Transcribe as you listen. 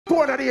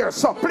tone of the ear,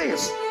 so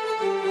please.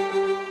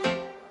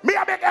 Me,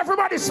 I make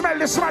everybody smell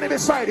this money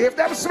beside you. If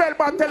them smell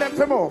bad, tell them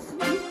to move.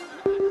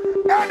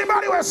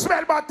 Anybody will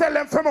smell bad, tell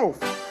them to move.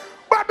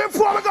 But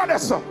before we go there,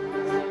 so,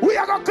 we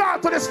are going to call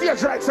to the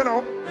stage right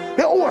now.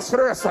 The host for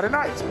the rest of the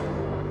night.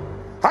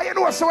 How you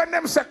know, so when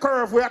them say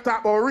curve, we are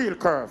talking about real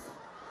curve.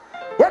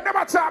 When them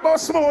are talking about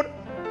smooth,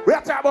 we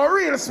are talking about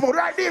real smooth.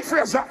 Right, Dean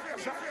Fraser?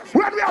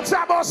 When we are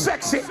talking about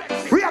sexy,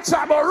 we are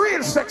talking about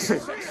real sexy.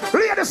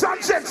 Ladies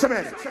and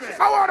gentlemen,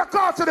 I want to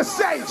call to the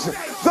stage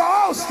the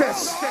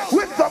hostess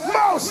with the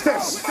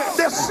mostest,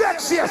 the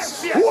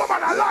sexiest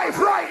woman alive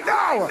right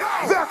now,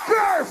 the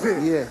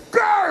curvy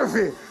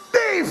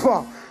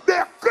diva,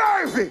 the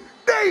curvy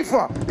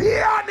diva,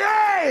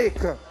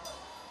 Yanique.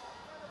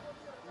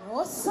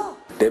 What's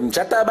up? Them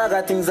chatter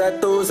bag things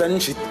at toes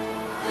and shit.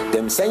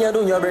 Them say you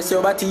do your breast,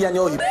 your body and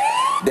your hip.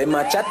 Them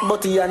a chat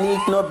but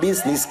Yanique no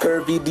business.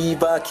 Curvy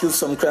diva kill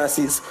some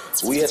crosses.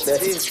 Wait there.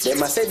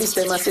 Them a say this,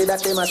 them a say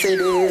that, them a say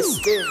this.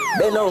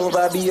 Bend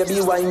over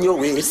baby, wind your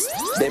waist.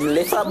 Them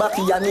left a back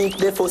Yanique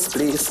the first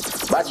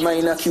place. Bad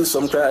mind a kill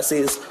some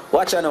crosses.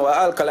 Watch on our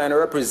Alkaline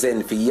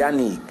represent for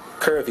Yanique,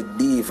 Curvy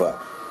Diva.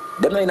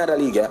 Them not in the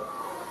league, yeah?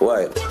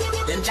 Why?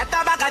 Them chat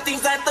about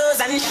things that does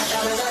and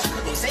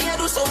they say you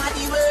do so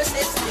many worse.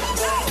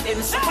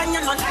 Them say when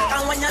you're not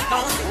and when you're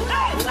down,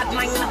 that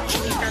mind not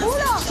cheat and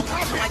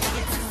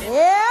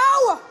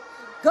Yo!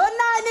 Good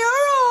night, New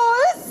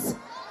Rules!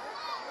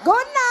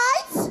 Good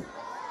night!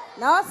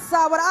 Now,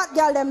 sir, what hot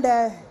girl them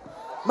there?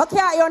 I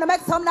can't hear you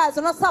make some noise,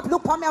 so no stop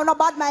look for me on no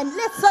bad mind.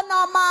 Listen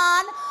now,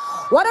 man.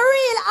 What a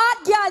real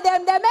hot girl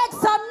them, they make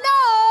some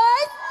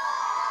noise!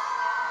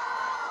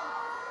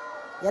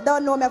 You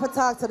don't know me if I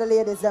talk to the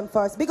ladies them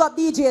first. Big up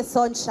DJ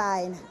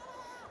Sunshine.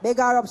 Big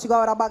her up, she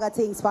got a bag of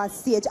things on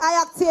stage.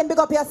 I Octane, big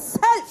up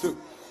yourself.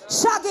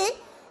 Shaggy,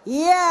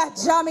 yeah,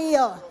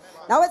 Jamil.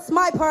 Now it's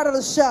my part of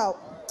the show.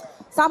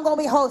 So I'm going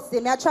to be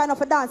hosting. I try not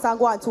to dance and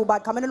go on too bad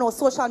because I know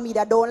social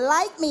media don't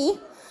like me.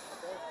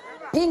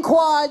 Pink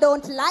Wall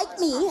don't like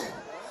me.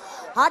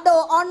 I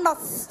don't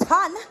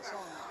understand.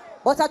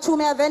 But I chew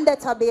me a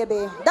vendetta,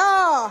 baby.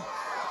 Duh.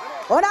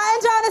 When I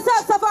enjoy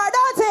myself so far,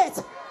 don't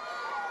it?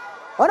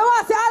 When I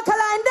want to see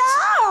Alkaline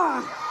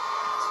down.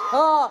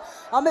 Oh,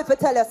 I'm going to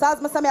tell you. So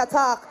as I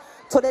talk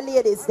to the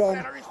ladies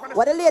then.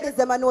 What the ladies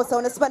them I know so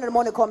when they spend the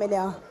money coming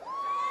here.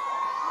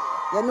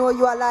 You know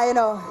you are lying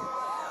now.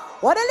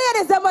 What the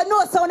ladies them I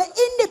know so on the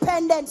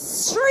independent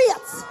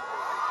streets.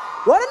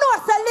 What the know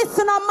say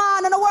listen a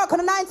man and work on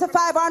a 9 to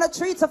 5 or on a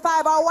 3 to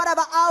 5 or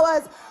whatever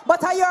hours.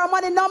 But I your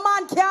money no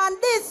man can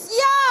this.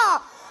 Yeah.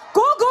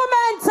 Google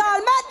mental.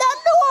 Make them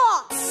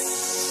know.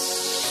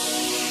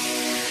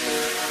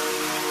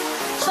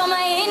 For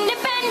my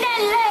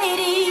independent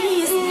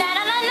ladies, na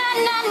na na na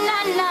na na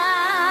na.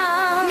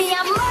 Me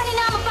have money in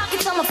my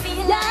pocket, so I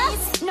feel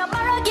nice. No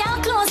borrow girl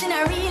clothes in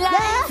a real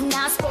life.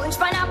 Now sponge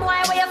for a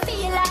boy where you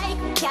feel like.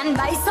 Can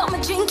buy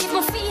something drink if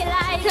I feel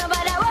like.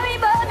 Nobody worry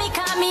about me,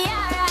 call me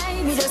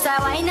alright. Me just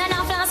a wine and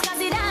a flask cause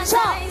it dance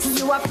nice.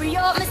 You are free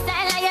of my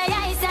style like your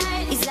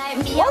eyesight. It's like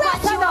me, I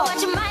watch you, I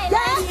watch my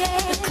life.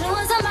 The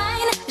clothes are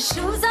mine, the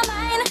shoes are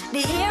mine,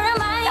 the hair are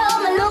mine.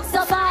 Oh, my looks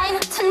are fine.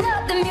 Turn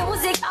up the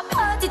music, I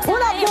party time.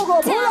 Pull up,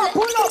 Google,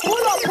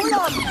 pull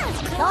up.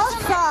 Now,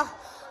 sir,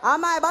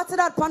 am I about to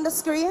that on the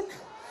screen?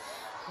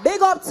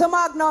 Big up to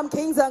Magnum,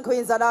 Kings and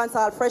Queens of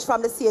dancehall, fresh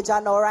from the stage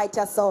and now right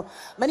here, so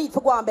I need to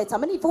go on better. I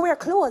need to wear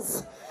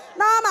clothes.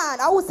 Nah, man,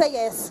 I will say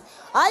yes.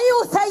 Are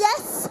you say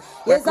yes?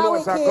 Yes, I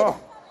will, kid.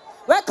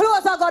 Where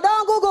clothes I go?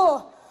 Don't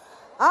Google.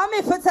 I'm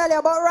if to tell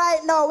you, but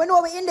right now, we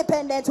know we're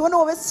independent, we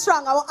know we're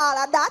strong, all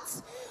of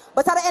that.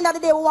 But at the end of the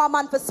day, we want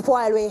man to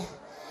spoil we.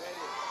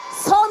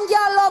 Some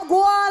girl love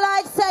go on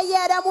like say,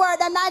 yeah, them work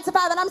them 9 to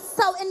 5 and I'm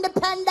so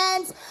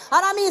independent.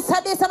 And I mean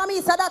say this and I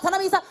mean say that and I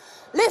mean say,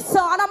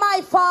 listen, and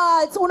my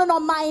fault, uno no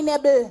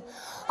mineable.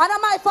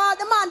 And my fault,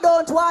 the man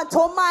don't want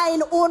to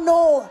mine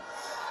uno.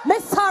 Me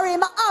sorry, I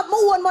have my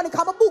own money,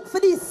 because I book for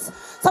this.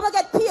 So I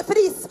get paid for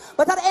this.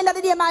 But at the end of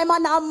the day, my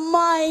man not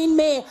mind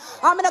me.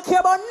 I'm not care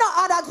about no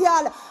other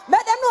girl.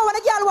 Make them know when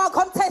a girl want to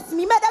come test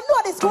me. Make them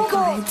know this go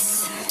go.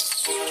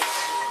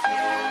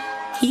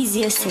 Ease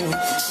yourself.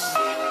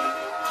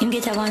 You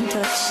get a one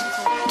touch.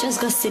 Just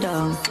go sit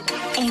down.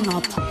 Aim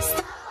up.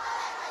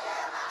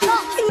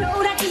 You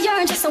know that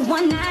you're just a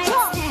one night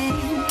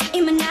stand.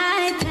 In my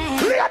night plan.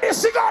 Ladies,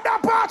 sing out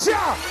that part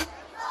here.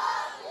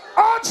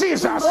 Oh,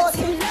 Jesus.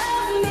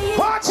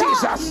 Oh,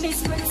 Jesus.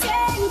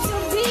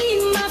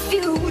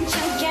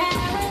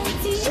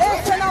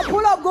 Listen now,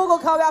 pull up Google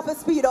because we have to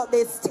speed up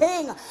this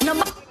thing.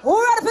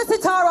 Who ready for see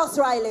Taros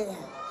Riley?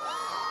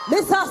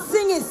 Mr.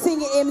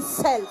 Sing it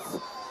himself.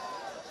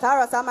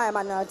 Taros, am I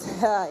man not?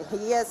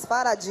 Yes,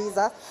 Father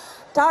Jesus.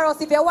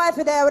 Taros, if your wife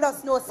is there with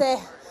us, no say,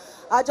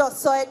 I just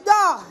saw it.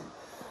 Go.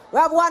 We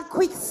have one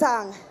quick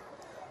song.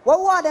 What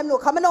want them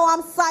look? I know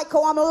I'm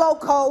psycho, I'm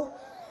loco.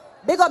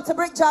 Big up to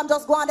Brick Jam,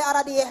 just go on the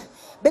other day.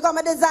 Big up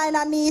my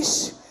designer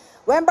niche.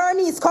 When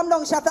Bernice come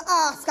down, she have to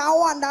ask and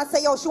wonder and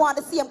say, yo, she want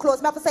the same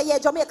clothes. Me have to say, yeah,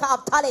 Jamaica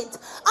have talent.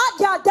 Ah,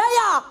 girl,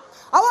 there.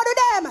 I want to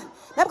them.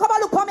 Them come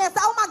and look for me and say,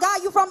 oh my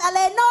God, you from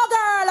LA? No,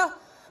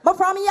 But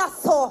from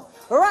Yasso,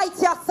 right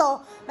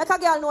Yasso. Make a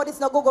girl know this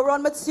no go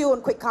run my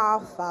tune quick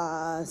and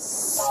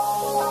fast.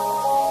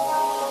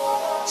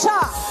 Cha.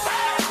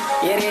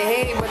 Yeah, they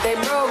hate, but they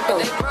broke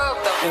though.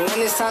 And when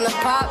it's time to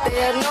pop, they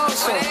have no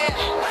show.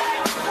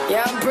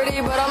 Yeah, I'm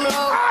pretty, but I'm low.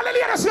 All the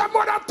ladies have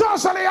more than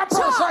totally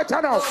approach right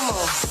now.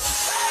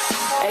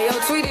 Hey, yo,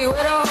 Tweety,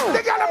 where the hoe?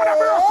 The girl them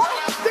broke.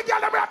 The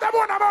girl them have them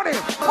own money.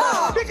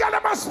 The girl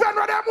them must spend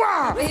what them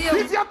want.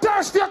 If you're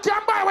thirsty, you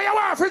can buy what you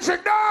want for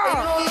drink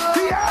now.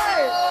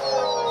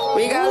 Yeah.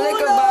 We got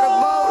liquor by the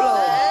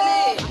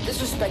boatload.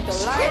 Disrespect the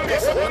life.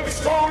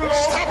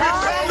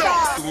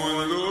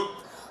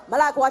 I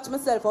like watch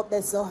myself up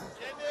there, so.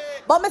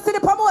 But me see the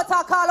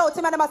promoter call out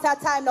him and I say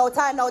time now.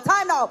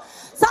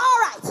 So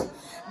alright,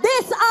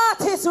 this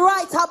artist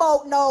right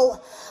about now,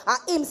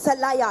 emcee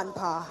lion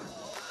pa.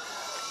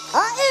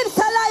 Emcee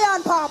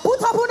lion pa.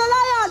 Put up on the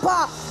lion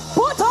pa.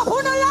 Put up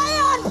on the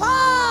lion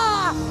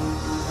pa.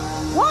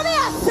 What do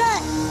you say?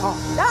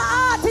 The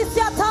artist